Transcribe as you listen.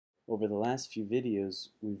Over the last few videos,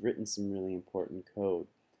 we've written some really important code.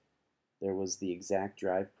 There was the exact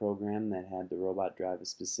drive program that had the robot drive a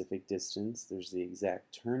specific distance. There's the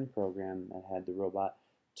exact turn program that had the robot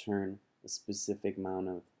turn a specific amount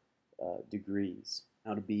of degrees.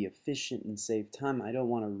 Now, to be efficient and save time, I don't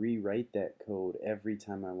want to rewrite that code every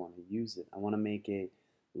time I want to use it. I want to make a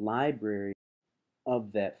library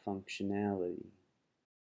of that functionality.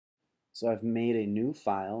 So I've made a new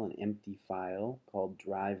file, an empty file called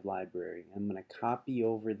drive library. I'm going to copy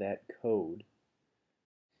over that code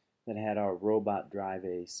that had our robot drive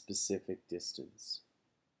a specific distance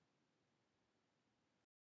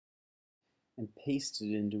and paste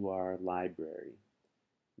it into our library.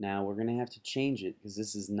 Now we're going to have to change it because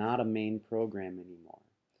this is not a main program anymore.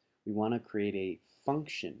 We want to create a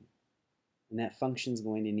function, and that function is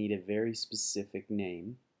going to need a very specific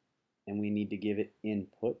name, and we need to give it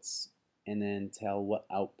inputs and then tell what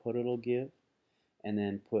output it'll give, and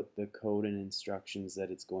then put the code and instructions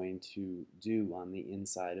that it's going to do on the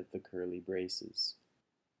inside of the curly braces.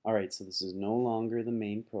 Alright, so this is no longer the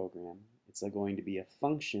main program. It's going to be a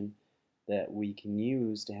function that we can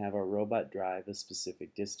use to have our robot drive a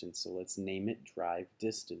specific distance. So let's name it drive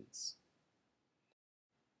distance.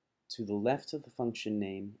 To the left of the function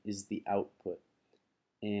name is the output.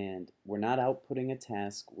 And we're not outputting a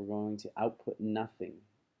task, we're going to output nothing.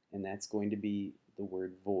 And that's going to be the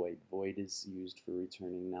word void. Void is used for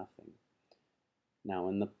returning nothing. Now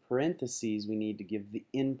in the parentheses we need to give the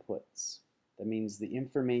inputs. That means the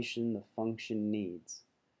information the function needs.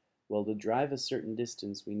 Well, to drive a certain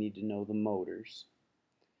distance we need to know the motors.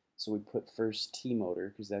 So we put first T motor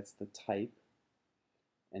because that's the type,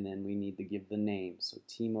 and then we need to give the name. So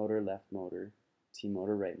T motor, left motor, T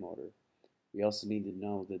motor, right motor. We also need to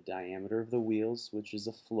know the diameter of the wheels, which is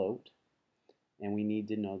a float, and we need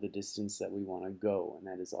to know the distance that we want to go, and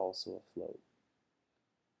that is also a float.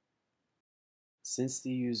 Since the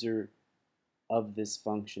user of this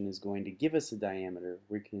function is going to give us a diameter,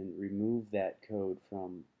 we can remove that code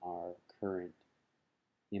from our current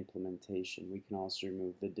implementation. We can also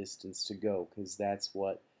remove the distance to go because that's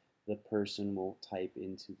what the person will type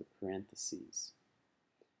into the parentheses.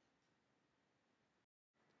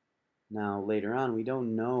 Now later on we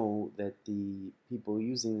don't know that the people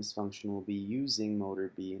using this function will be using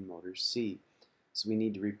motor B and motor C. So we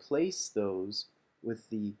need to replace those with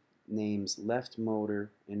the names left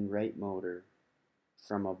motor and right motor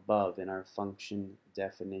from above in our function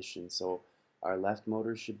definition. So our left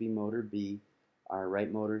motor should be motor B, our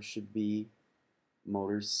right motor should be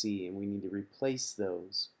motor C, and we need to replace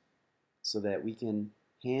those so that we can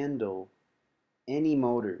handle any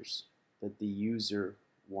motors that the user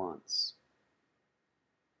wants.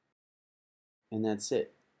 And that's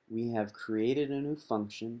it. We have created a new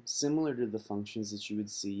function similar to the functions that you would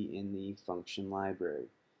see in the function library.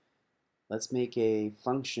 Let's make a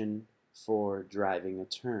function for driving a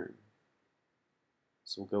turn.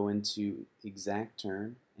 So we'll go into exact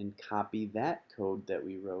turn and copy that code that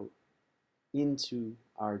we wrote into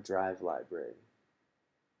our drive library.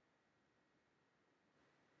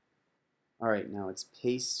 Alright, now it's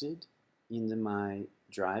pasted into my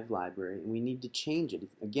drive library and we need to change it.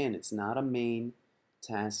 Again, it's not a main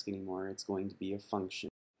task anymore, it's going to be a function.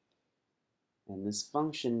 And this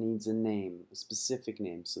function needs a name, a specific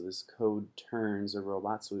name. So this code turns a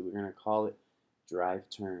robot, so we're going to call it drive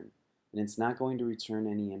turn. And it's not going to return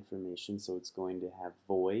any information, so it's going to have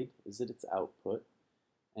void as its output.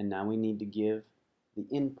 And now we need to give the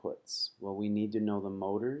inputs. Well, we need to know the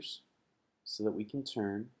motors so that we can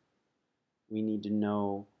turn. We need to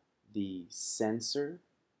know the sensor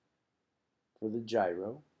for the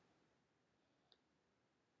gyro.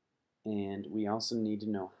 And we also need to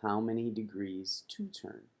know how many degrees to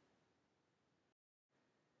turn.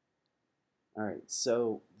 Alright,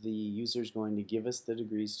 so the user is going to give us the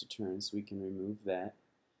degrees to turn, so we can remove that.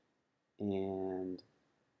 And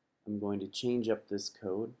I'm going to change up this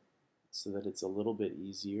code so that it's a little bit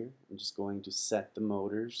easier. I'm just going to set the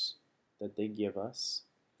motors that they give us.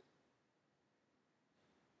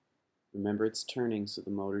 Remember, it's turning, so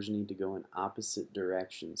the motors need to go in opposite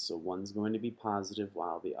directions. So one's going to be positive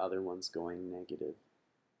while the other one's going negative.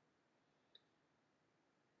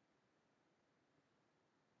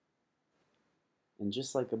 And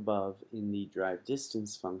just like above in the drive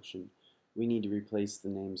distance function, we need to replace the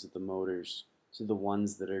names of the motors to the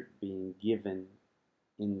ones that are being given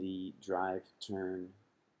in the drive turn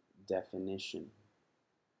definition.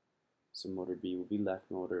 So motor B will be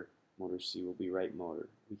left motor, motor C will be right motor.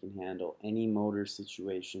 We can handle any motor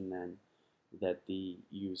situation then that the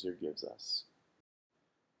user gives us.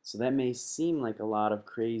 So that may seem like a lot of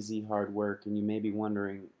crazy hard work, and you may be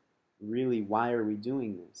wondering, really, why are we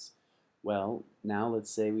doing this? Well, now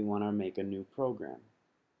let's say we want to make a new program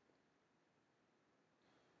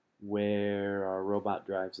where our robot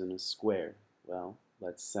drives in a square. Well,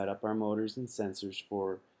 let's set up our motors and sensors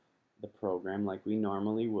for the program like we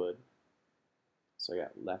normally would. So I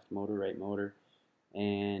got left motor, right motor,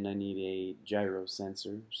 and I need a gyro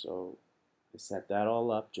sensor. So I set that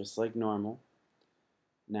all up just like normal.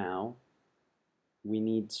 Now we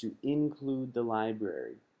need to include the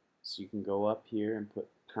library. So you can go up here and put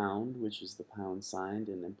pound, which is the pound sign,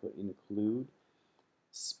 and then put include,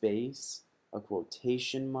 space, a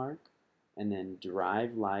quotation mark, and then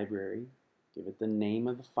drive library. Give it the name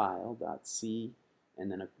of the file, .c,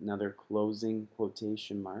 and then another closing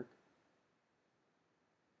quotation mark.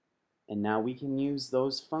 And now we can use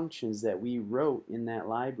those functions that we wrote in that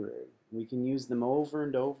library. We can use them over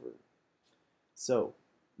and over. So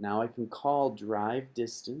now I can call drive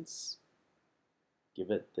distance,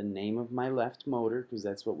 give it the name of my left motor because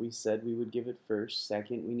that's what we said we would give it first.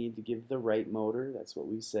 Second, we need to give the right motor. That's what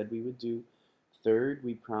we said we would do. Third,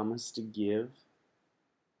 we promised to give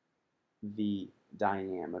the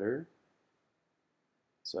diameter.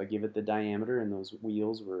 So I give it the diameter, and those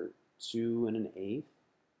wheels were 2 1/8.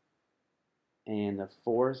 And the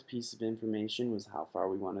fourth piece of information was how far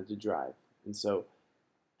we wanted to drive. And so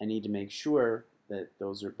I need to make sure that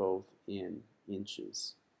those are both in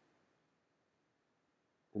inches.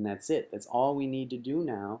 And that's it. That's all we need to do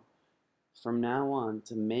now from now on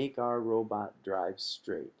to make our robot drive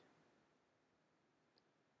straight.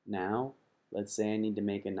 Now, let's say I need to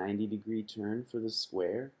make a 90-degree turn for the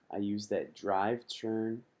square. I use that drive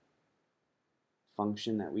turn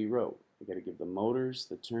function that we wrote. I got to give the motors,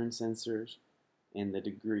 the turn sensors, and the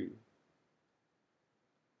degree.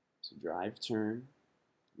 So drive turn,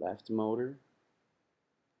 left motor,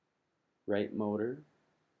 right motor.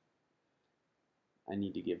 I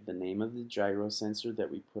need to give the name of the gyro sensor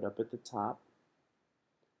that we put up at the top.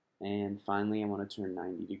 And finally, I want to turn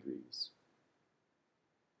 90 degrees.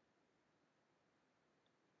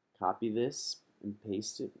 Copy this and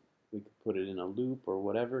paste it. We could put it in a loop or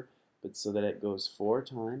whatever, but so that it goes 4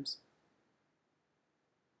 times.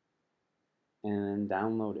 And then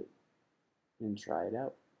download it and try it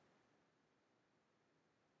out.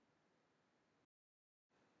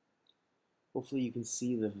 Hopefully you can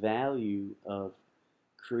see the value of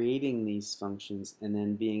creating these functions and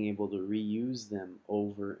then being able to reuse them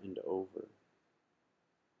over and over.